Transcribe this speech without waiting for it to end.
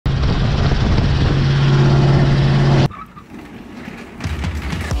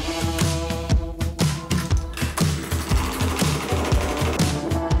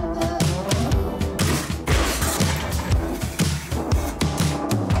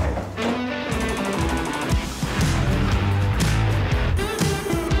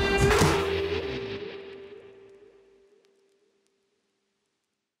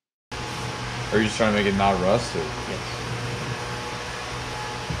you just trying to make it not rust? Or? Yes.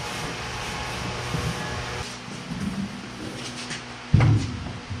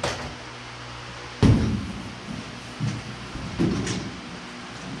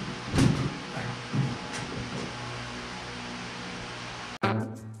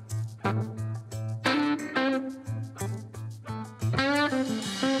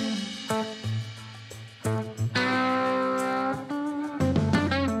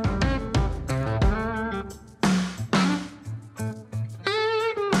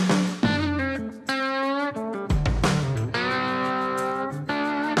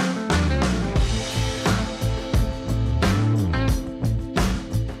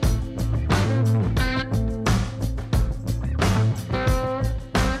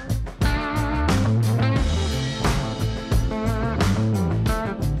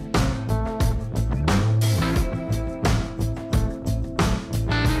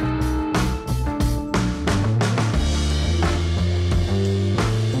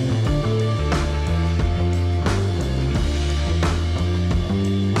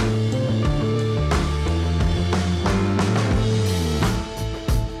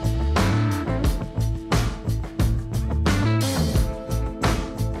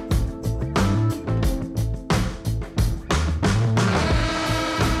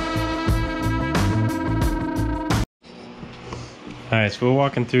 Alright, so we're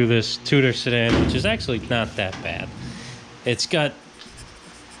walking through this Tudor sedan, which is actually not that bad. It's got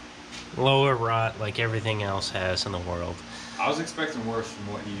lower rot like everything else has in the world. I was expecting worse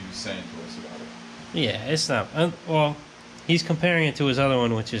from what he was saying to us about it. Yeah, it's not... well, he's comparing it to his other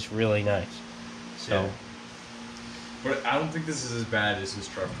one, which is really nice. So... Yeah. But I don't think this is as bad as his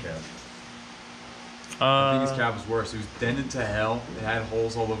truck cab. I think his cab was worse. It was dented to hell. It had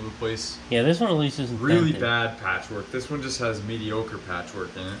holes all over the place. Yeah, this one at least isn't really dented. bad patchwork. This one just has mediocre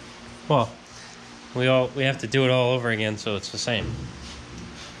patchwork in it. Well, we have to do it all over again, so it's the same.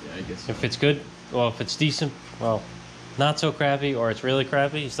 Yeah, I guess. If it's good, well, if it's decent, well, not so crappy, or it's really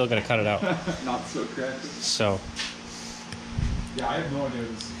crappy, you still gotta cut it out. Not so crappy. So. Yeah, I have no idea what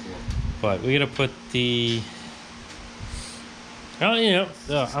this is for. But we gotta put the. Oh, you know,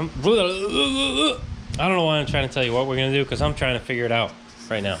 I don't know why I'm trying to tell you what we're gonna do, because I'm trying to figure it out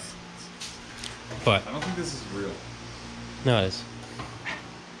right now. But I don't think this is real. no, it is.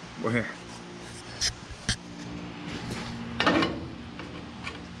 Where?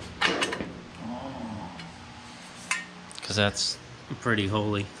 Because that's pretty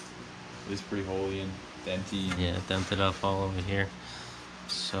holy. It's pretty holy and denty. Yeah, dented up all over here.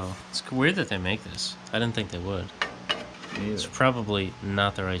 So it's weird that they make this. I didn't think they would. It's probably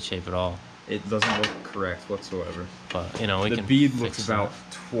not the right shape at all. It doesn't look correct whatsoever. But you know, we the can. bead fix looks that. about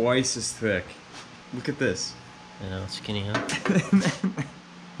twice as thick. Look at this. You know, skinny, huh?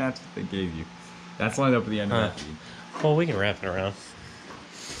 That's what they gave you. That's lined up at the end of that bead. Well, we can wrap it around.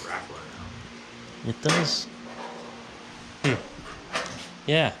 Wrap it around. It does.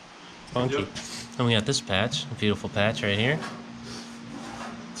 Yeah, funky. Yep. And we got this patch, a beautiful patch right here.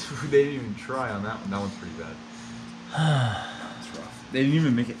 They didn't even try on that one. That one's pretty bad. It's rough. They didn't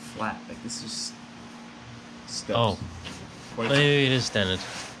even make it flat. Like, this is steps. Oh, Quite maybe it is dented.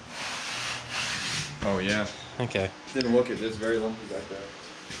 Oh, yeah. Okay. Didn't look at it. It's very lumpy back there.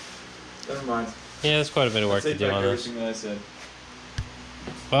 Never mind. Yeah, there's quite a bit of work to do on this. Everything that I said.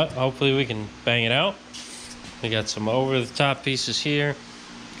 But hopefully we can bang it out. We got some over-the-top pieces here.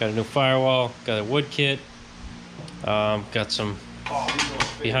 Got a new firewall. Got a wood kit. Got some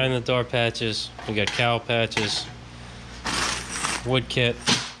behind-the-door patches. We got cowl patches. Wood kit.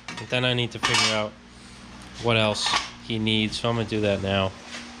 And then I need to figure out what else he needs. So I'm going to do that now.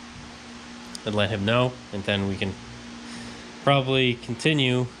 And let him know. And then we can probably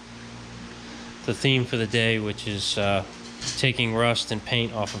continue the theme for the day, which is taking rust and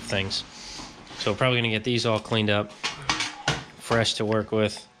paint off of things. So probably going to get these all cleaned up. Fresh to work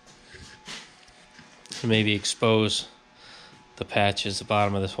with. And maybe expose the patches, the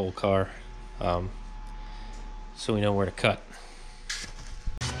bottom of this whole car, so we know where to cut.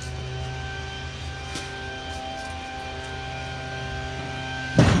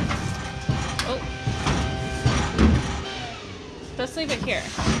 Oh. Let's leave it here.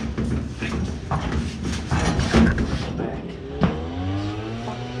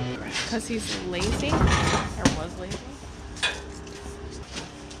 Because he's lazy, or was lazy.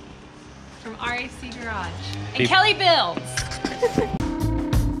 From RAC Garage. And Kelly Builds.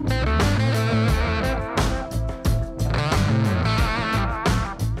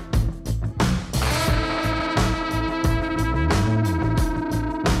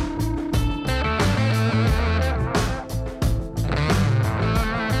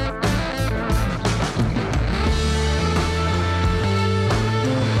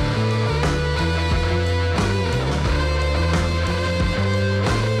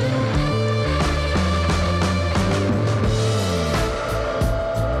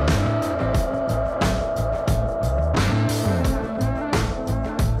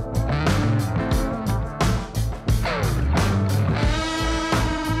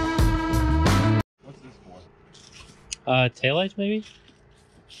 Taillights, maybe?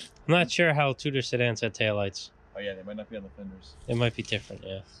 I'm not sure how Tudor sedans had taillights. Oh yeah, they might not be on the fenders. It might be different,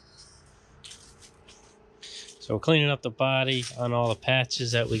 yeah. So we're cleaning up the body on all the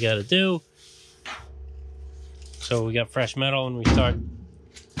patches that we got to do. So we got fresh metal and we start,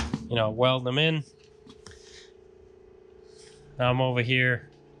 you know, welding them in. Now I'm over here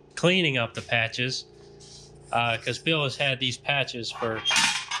cleaning up the patches because Bill has had these patches for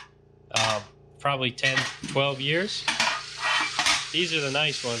probably 10, 12 years. These are the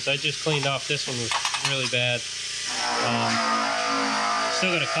nice ones. I just cleaned off this one, was really bad.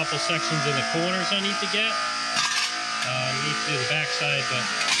 Still got a couple sections in the corners I need to get. Need to do the backside, but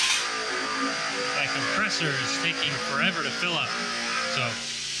that compressor is taking forever to fill up. So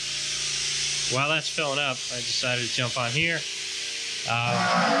while that's filling up, I decided to jump on here. So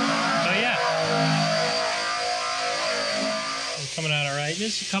yeah, I'm coming out all right.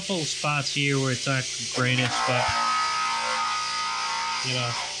 There's a couple of spots here where it's not the greatest, but you know,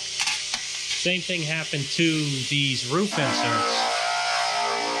 same thing happened to these roof inserts.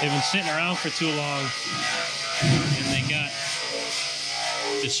 They've been sitting around for too long, and they got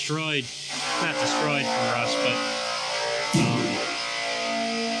destroyed. Not destroyed from rust, but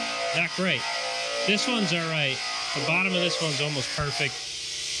not great. This one's all right. The bottom of this one's almost perfect,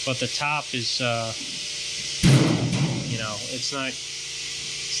 but the top is, you know, it's not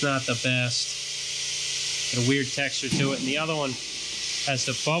the best. Got a weird texture to it, and the other one has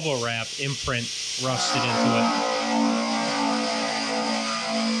the bubble wrap imprint rusted into it.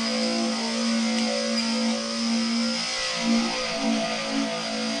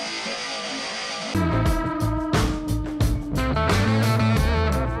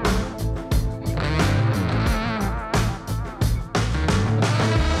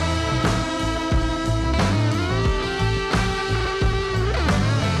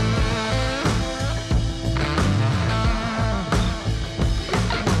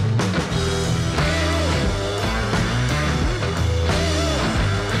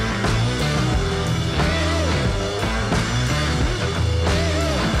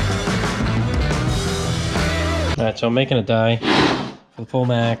 Alright, so I'm making a die for the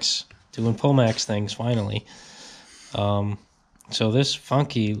Pullmax, doing Pullmax things finally. So this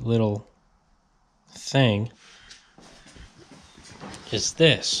funky little thing is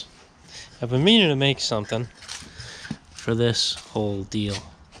this. I've been meaning to make something for this whole deal.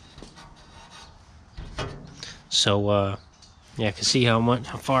 So, yeah, I can see how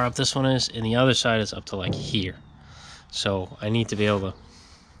far up this one is, and the other side is up to like here. So I need to be able to,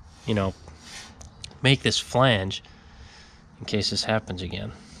 you know, make this flange in case this happens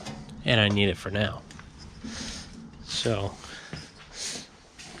again, and I need it for now. So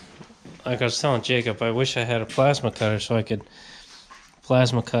like I was telling Jacob, I wish I had a plasma cutter so I could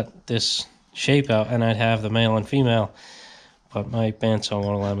plasma cut this shape out and I'd have the male and female, but my bandsaw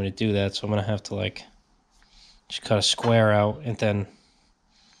won't allow me to do that, so I'm gonna have to like just cut a square out and then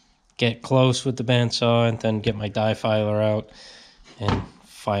get close with the bandsaw and then get my die filer out and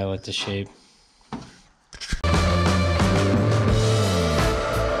file it to shape.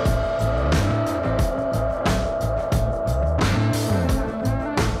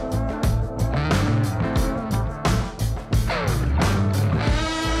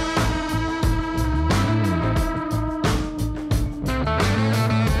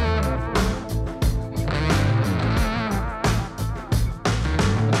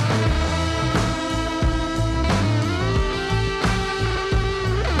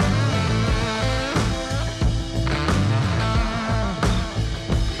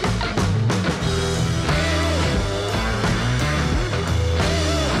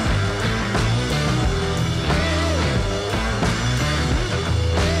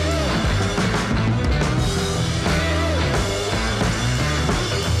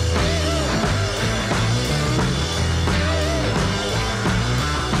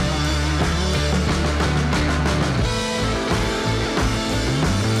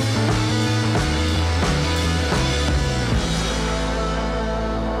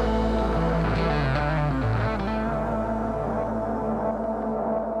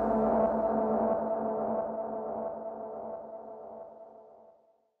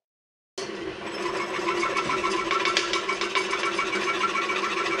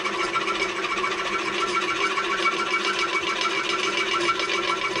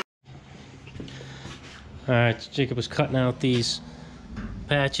 Alright, so Jacob was cutting out these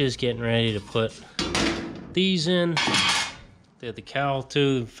patches, getting ready to put these in. They had the cowl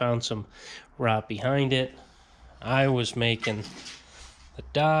too, found some rot behind it. I was making the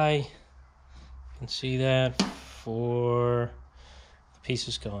die, you can see that, for the piece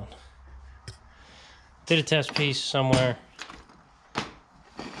is gone. Did a test piece somewhere. I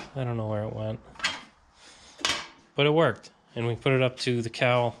don't know where it went. But it worked. And we put it up to the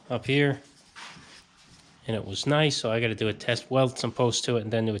cowl up here. And it was nice, so I got to do a test, weld some posts to it,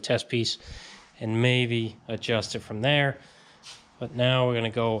 and then do a test piece. And maybe adjust it from there. But now we're going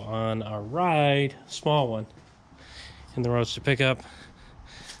to go on our ride, small one, in the Roadster pickup.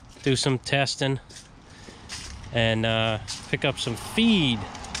 Do some testing. And pick up some feed.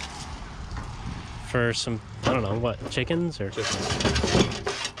 For some, I don't know, what, chickens or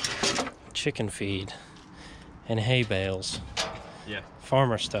chicken feed and hay bales. Yeah.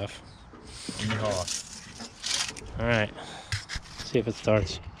 Farmer stuff. All right. See if it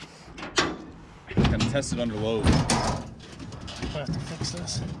starts. Gotta test it under load. I have to fix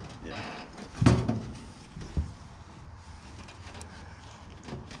this. Yeah.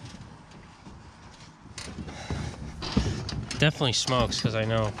 Definitely smokes because I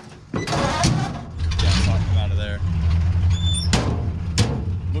know. Come out of there.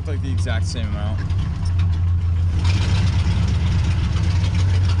 Looked like the exact same amount.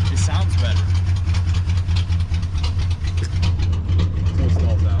 It sounds better. So it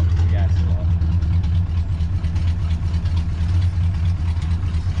stalls out. The gas is off.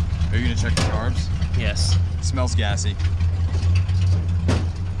 Are you gonna check the carbs? Yes. It smells gassy.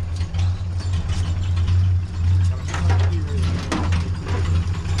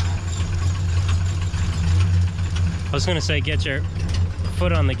 I was gonna say get your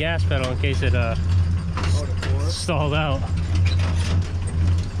foot on the gas pedal in case it stalled out.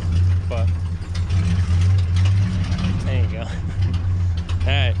 But there you go. All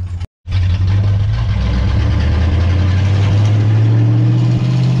right.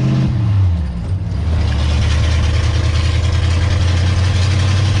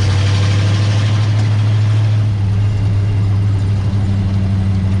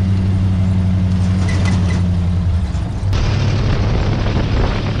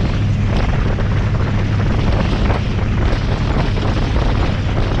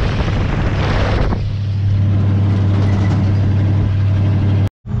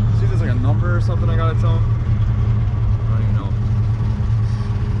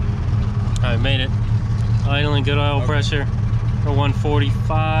 I made it. Idling, good oil pressure. For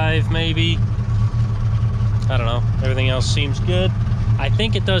 145 maybe. I don't know. Everything else seems good. I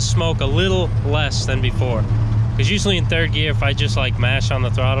think it does smoke a little less than before. Because usually in third gear, if I just like mash on the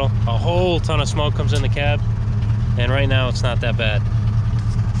throttle, a whole ton of smoke comes in the cab. And right now it's not that bad.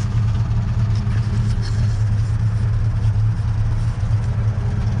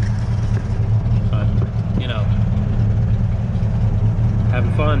 But, you know,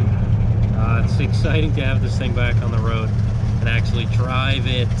 having fun. It's exciting to have this thing back on the road and actually drive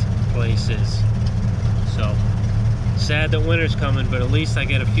it places. So, sad that winter's coming, but at least I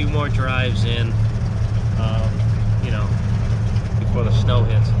get a few more drives in, you know, before the snow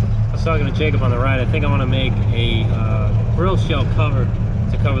hits. I was talking to Jacob on the ride. I think I want to make a grill shell cover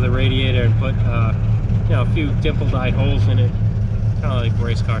to cover the radiator and put, you know, a few dimple-dyed holes in it, kind of like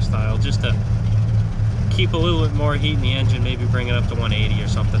race car style, just to keep a little bit more heat in the engine, maybe bring it up to 180 or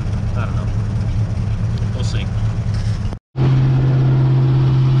something. I don't know. We'll see.